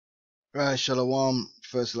Right, Shalom.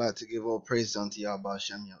 First, I'd like to give all praise unto Yahweh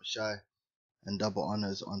Shem Yahushai, and double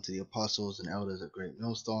honors unto the apostles and elders of Great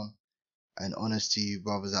Millstone, and honors to you,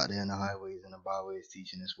 brothers out there in the highways and the byways,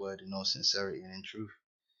 teaching this word in all sincerity and in truth.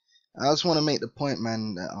 I just want to make the point,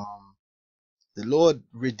 man, that the Lord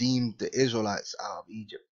redeemed the Israelites out of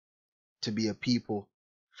Egypt to be a people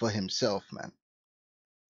for Himself, man.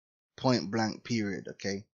 Point blank, period.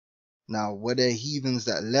 Okay. Now, were there heathens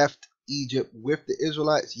that left Egypt with the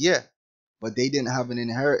Israelites? Yeah. But they didn't have an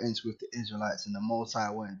inheritance with the Israelites, and the Most High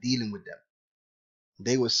weren't dealing with them.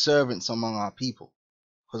 They were servants among our people,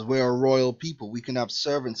 because we're a royal people. We can have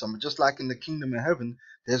servants. Just like in the kingdom of heaven,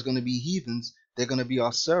 there's going to be heathens. They're going to be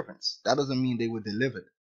our servants. That doesn't mean they were delivered.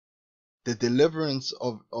 The deliverance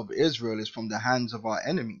of Israel is from the hands of our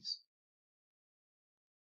enemies.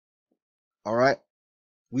 All right?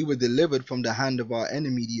 We were delivered from the hand of our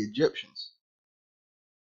enemy, the Egyptians,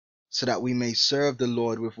 so that we may serve the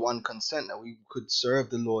Lord with one consent, that we could serve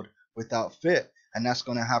the Lord without fear. And that's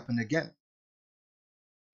going to happen again.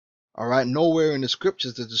 All right, nowhere in the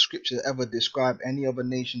scriptures does the scripture ever describe any other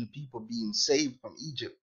nation of people being saved from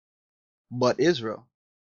Egypt but Israel.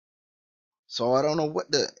 So I don't know what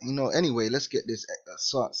the, anyway, let's get this.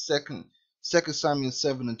 Second Samuel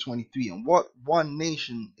 7:23. And what one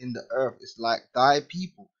nation in the earth is like thy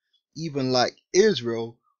people, even like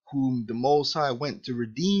Israel, whom the Most High went to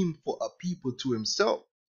redeem for a people to Himself.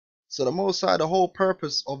 So the Most High, the whole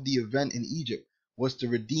purpose of the event in Egypt was to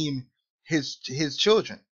redeem his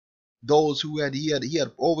children. Those who he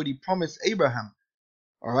had already promised Abraham.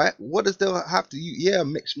 All right, what does there have to? Yeah, a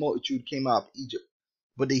mixed multitude came out of Egypt,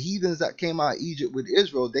 but the heathens that came out of Egypt with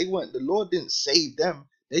Israel, they weren't. The Lord didn't save them.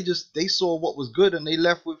 They saw what was good and they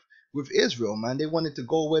left with Israel. Man, they wanted to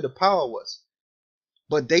go where the power was,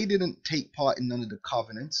 but they didn't take part in none of the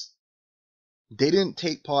covenants. They didn't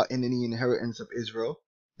take part in any inheritance of Israel.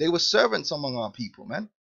 They were servants among our people, man.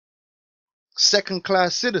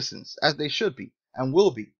 Second-class citizens, as they should be and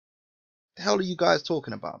will be. The hell are you guys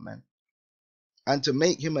talking about, man? And to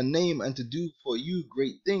make him a name, and to do for you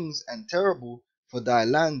great things and terrible for thy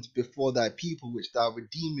land before thy people, which thou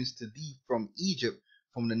redeemest to thee from Egypt,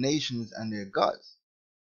 from the nations and their gods.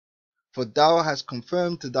 For thou hast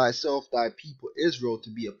confirmed to thyself thy people Israel to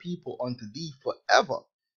be a people unto thee forever,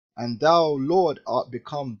 and thou, Lord, art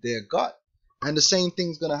become their God. And the same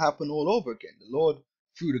thing's going to happen all over again. The Lord,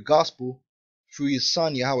 through the gospel, through His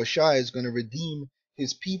Son, Yahushua, is going to redeem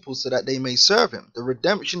His people so that they may serve Him. The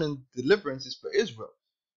redemption and deliverance is for Israel.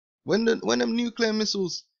 When them nuclear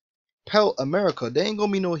missiles pelt America, there ain't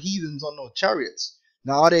gonna be no heathens on no chariots.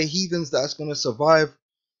 Now, are there heathens that's gonna survive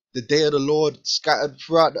the day of the Lord scattered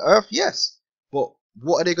throughout the earth? Yes. But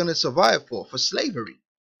what are they gonna survive for? For slavery.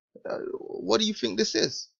 What do you think this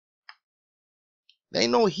is? There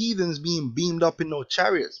ain't no heathens being beamed up in no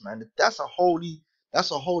chariots, man. That's a holy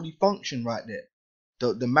function right there.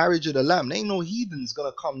 The marriage of the lamb. There ain't no heathens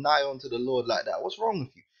gonna come nigh unto the Lord like that. What's wrong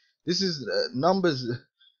with you? This is Numbers,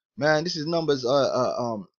 man. This is Numbers.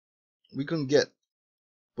 We can get.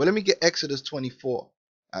 Well, let me get Exodus 24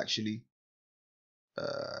 actually,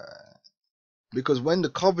 because when the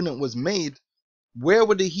covenant was made, where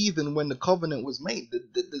were the heathen when the covenant was made?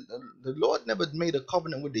 The Lord never made a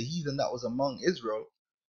covenant with the heathen that was among Israel.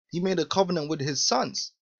 He made a covenant with His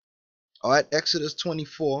sons. All right, Exodus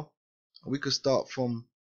 24. We could start from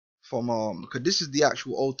because this is the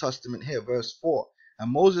actual Old Testament here, verse 4.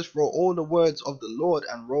 And Moses wrote all the words of the Lord,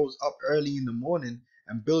 and rose up early in the morning,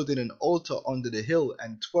 and builded an altar under the hill,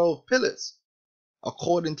 and 12 pillars,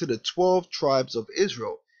 according to the 12 tribes of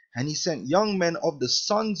Israel. And he sent young men of the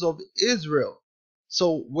sons of Israel.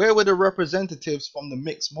 So where were the representatives from the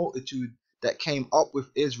mixed multitude that came up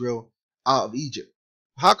with Israel out of Egypt?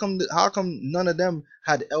 How come none of them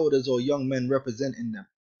had elders or young men representing them?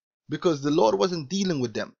 Because the Lord wasn't dealing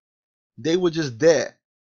with them. They were just there,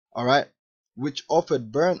 all right, which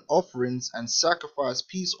offered burnt offerings and sacrificed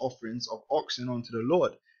peace offerings of oxen unto the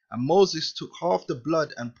Lord. And Moses took half the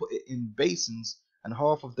blood and put it in basins, and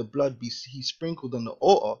half of the blood he sprinkled on the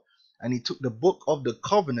altar. And he took the book of the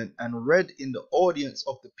covenant and read in the audience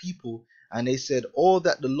of the people. And they said, all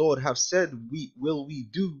that the Lord hath said will we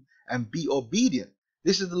do, and be obedient.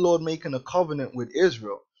 This is the Lord making a covenant with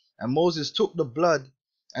Israel. And Moses took the blood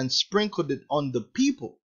and sprinkled it on the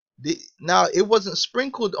people. Now, it wasn't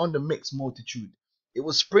sprinkled on the mixed multitude. It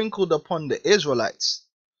was sprinkled upon the Israelites,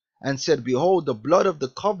 and said, behold, the blood of the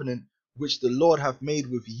covenant which the Lord hath made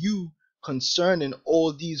with you concerning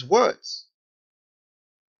all these words.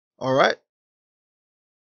 All right.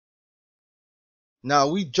 Now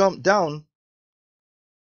we jump down.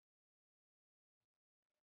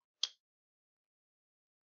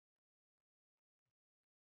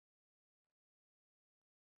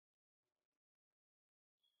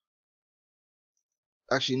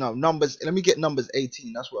 Actually, no, Numbers. Let me get Numbers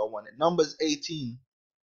 18. That's what I wanted. Numbers 18.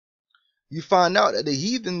 You find out that the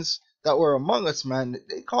heathens that were among us, man,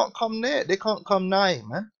 they can't come near. They can't come nigh,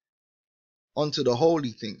 man, onto the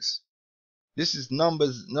holy things. This is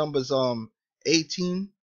Numbers 18,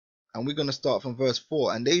 and we're gonna start from verse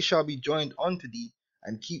 4. And they shall be joined unto thee,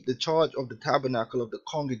 and keep the charge of the tabernacle of the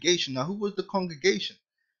congregation. Now, who was the congregation?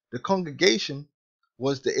 The congregation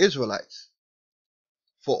was the Israelites.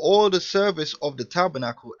 For all the service of the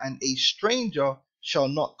tabernacle, and a stranger shall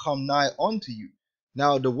not come nigh unto you.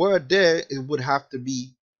 Now, the word there, it would have to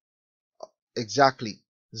be exactly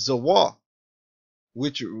Zawar,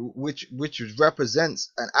 which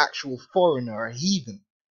represents an actual foreigner, a heathen.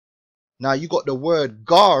 Now, you got the word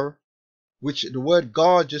Gar, which the word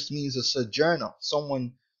Gar just means a sojourner,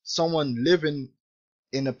 someone living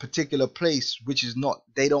in a particular place, which is not,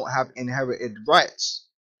 they don't have inherited rights.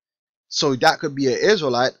 So that could be an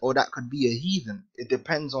Israelite or that could be a heathen. It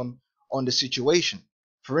depends on the situation.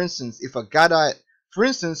 For instance, if a Gadite, for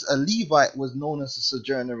instance, a Levite was known as a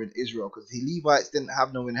sojourner in Israel because the Levites didn't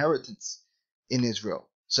have no inheritance in Israel.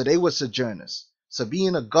 So they were sojourners. So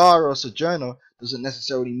being a Gar or sojourner doesn't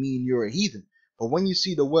necessarily mean you're a heathen. But when you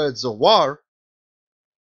see the word Zawar,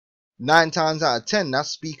 9 times out of 10, that's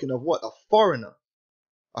speaking of what? A foreigner,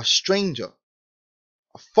 a stranger,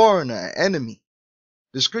 a foreigner, an enemy.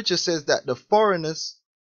 The scripture says that the foreigners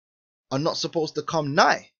are not supposed to come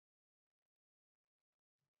nigh.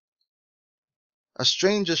 A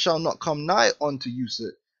stranger shall not come nigh unto you,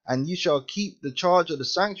 sir, and ye shall keep the charge of the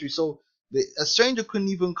sanctuary. So a stranger couldn't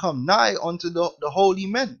even come nigh unto the holy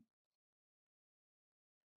men.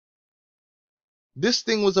 This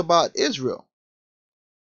thing was about Israel.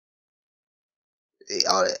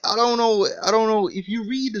 I don't know if you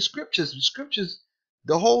read the scriptures,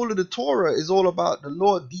 the whole of the Torah is all about the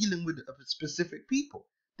Lord dealing with a specific people,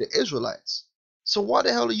 the Israelites. So why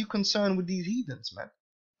the hell are you concerned with these heathens, man?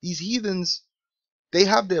 These heathens, they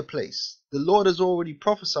have their place. The Lord has already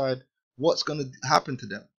prophesied what's going to happen to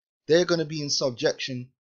them. They're going to be in subjection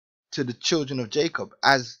to the children of Jacob,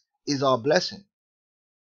 as is our blessing.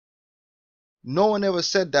 No one ever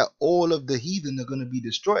said that all of the heathen are going to be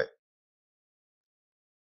destroyed.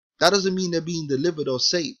 That doesn't mean they're being delivered or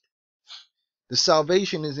saved. The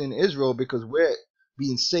salvation is in Israel because we're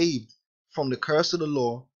being saved from the curse of the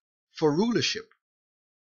law for rulership.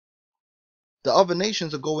 The other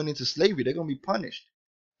nations are going into slavery. They're going to be punished.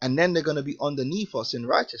 And then they're going to be underneath us in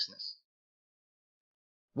righteousness.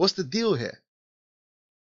 What's the deal here?